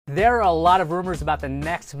There are a lot of rumors about the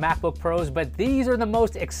next MacBook Pros, but these are the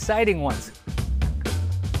most exciting ones.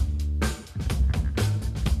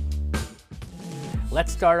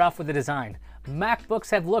 Let's start off with the design.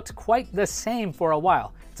 MacBooks have looked quite the same for a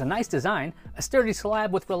while. It's a nice design, a sturdy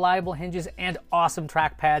slab with reliable hinges and awesome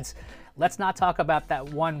trackpads. Let's not talk about that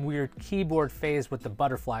one weird keyboard phase with the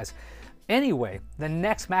butterflies. Anyway, the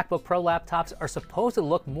next MacBook Pro laptops are supposed to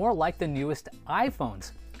look more like the newest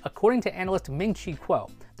iPhones. According to analyst Ming-Chi Kuo,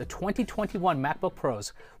 the 2021 MacBook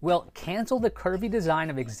Pros will cancel the curvy design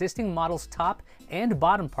of existing models' top and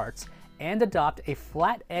bottom parts and adopt a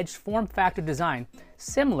flat-edged form factor design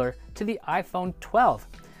similar to the iPhone 12.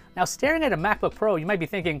 Now, staring at a MacBook Pro, you might be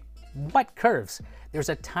thinking, what curves? There's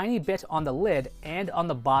a tiny bit on the lid and on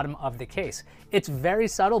the bottom of the case. It's very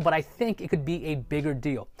subtle, but I think it could be a bigger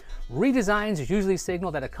deal. Redesigns usually signal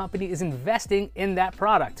that a company is investing in that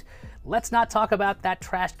product. Let's not talk about that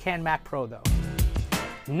trash can Mac Pro though.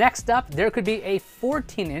 Next up, there could be a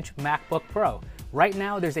 14-inch MacBook Pro. Right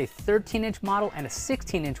now, there's a 13-inch model and a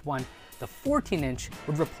 16-inch one. The 14-inch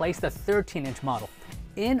would replace the 13-inch model.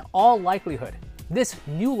 In all likelihood, this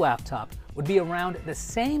new laptop would be around the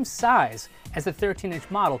same size as the 13-inch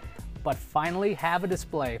model, but finally have a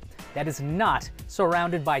display that is not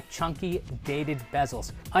surrounded by chunky, dated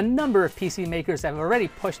bezels. A number of PC makers have already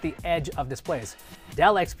pushed the edge of displays.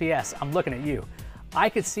 Dell XPS, I'm looking at you. I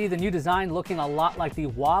could see the new design looking a lot like the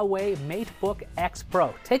Huawei MateBook X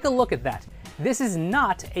Pro. Take a look at that. This is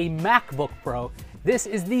not a MacBook Pro. This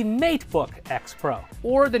is the MateBook X Pro.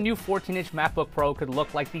 Or the new 14-inch MacBook Pro could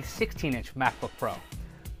look like the 16-inch MacBook Pro.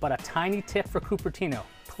 But a tiny tip for Cupertino,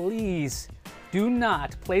 please do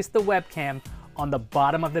not place the webcam on the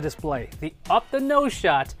bottom of the display. The up-the-nose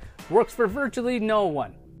shot works for virtually no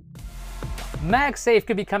one. MagSafe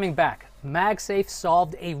could be coming back. MagSafe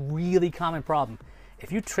solved a really common problem.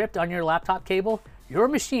 If you tripped on your laptop cable, your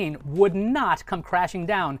machine would not come crashing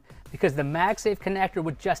down because the MagSafe connector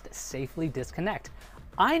would just safely disconnect.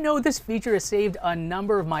 I know this feature has saved a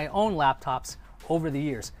number of my own laptops over the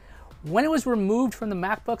years. When it was removed from the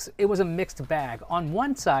MacBooks, it was a mixed bag. On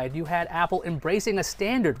one side, you had Apple embracing a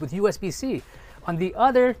standard with USB-C. On the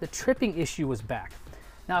other, the tripping issue was back.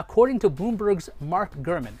 Now, according to Bloomberg's Mark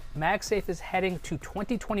Gurman, MagSafe is heading to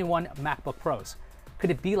 2021 MacBook Pros. Could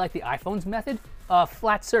it be like the iPhone's method? A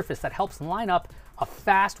flat surface that helps line up a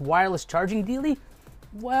fast wireless charging dealie?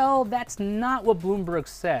 Well, that's not what Bloomberg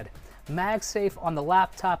said. MagSafe on the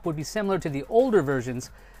laptop would be similar to the older versions.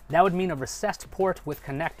 That would mean a recessed port with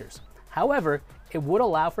connectors. However, it would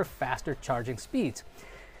allow for faster charging speeds.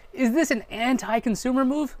 Is this an anti-consumer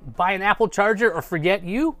move? Buy an Apple charger or forget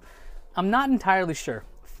you? I'm not entirely sure.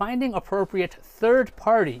 Finding appropriate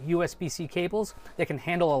third-party USB-C cables that can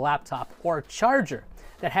handle a laptop or a charger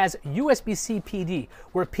that has USB-C PD,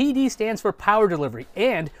 where PD stands for power delivery,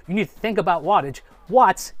 and you need to think about wattage.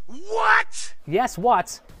 Watts. What? Yes,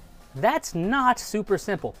 watts. That's not super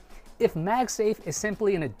simple. If MagSafe is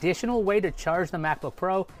simply an additional way to charge the MacBook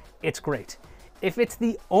Pro, it's great. If it's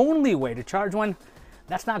the only way to charge one,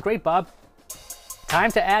 that's not great, Bob.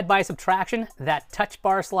 Time to add by subtraction, that touch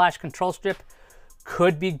bar / control strip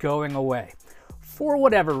could be going away. For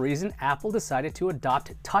whatever reason, Apple decided to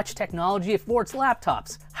adopt touch technology for its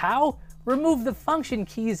laptops. How? Remove the function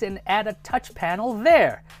keys and add a touch panel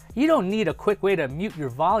there. You don't need a quick way to mute your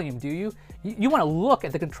volume, do you? You want to look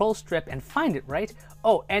at the control strip and find it, right?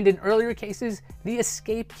 Oh, and in earlier cases, the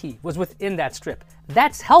escape key was within that strip.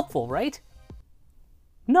 That's helpful, right?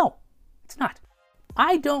 No, it's not.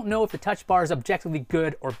 I don't know if the touch bar is objectively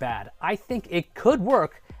good or bad. I think it could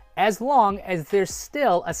work as long as there's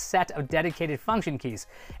still a set of dedicated function keys.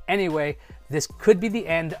 Anyway, this could be the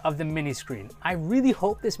end of the mini screen. I really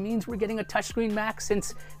hope this means we're getting a touchscreen Mac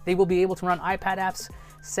since they will be able to run iPad apps.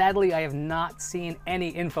 Sadly, I have not seen any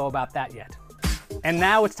info about that yet. And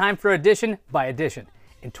now it's time for addition by addition.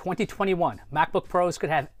 In 2021, MacBook Pros could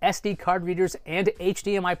have SD card readers and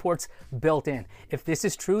HDMI ports built in. If this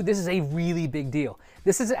is true, this is a really big deal.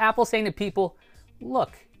 This is Apple saying to people,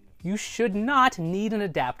 look, you should not need an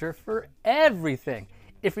adapter for everything.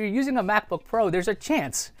 If you're using a MacBook Pro, there's a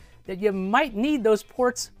chance that you might need those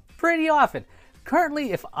ports pretty often.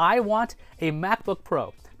 Currently, if I want a MacBook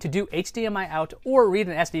Pro to do HDMI out or read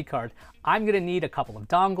an SD card, I'm going to need a couple of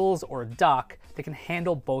dongles or a dock that can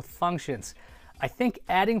handle both functions. I think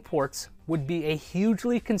adding ports would be a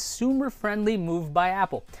hugely consumer-friendly move by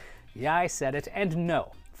Apple. Yeah, I said it, and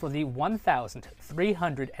no, for the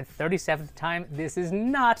 1,337th time, this is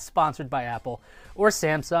not sponsored by Apple or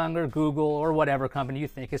Samsung or Google or whatever company you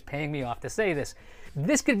think is paying me off to say this.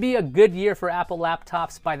 This could be a good year for Apple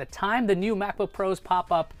laptops. By the time the new MacBook Pros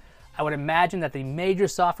pop up, I would imagine that the major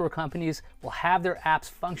software companies will have their apps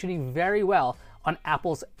functioning very well on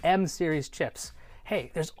Apple's M series chips. Hey,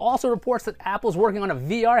 there's also reports that Apple's working on a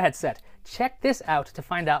VR headset. Check this out to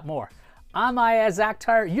find out more. I'm Ayaz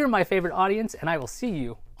Akhtar, you're my favorite audience, and I will see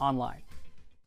you online.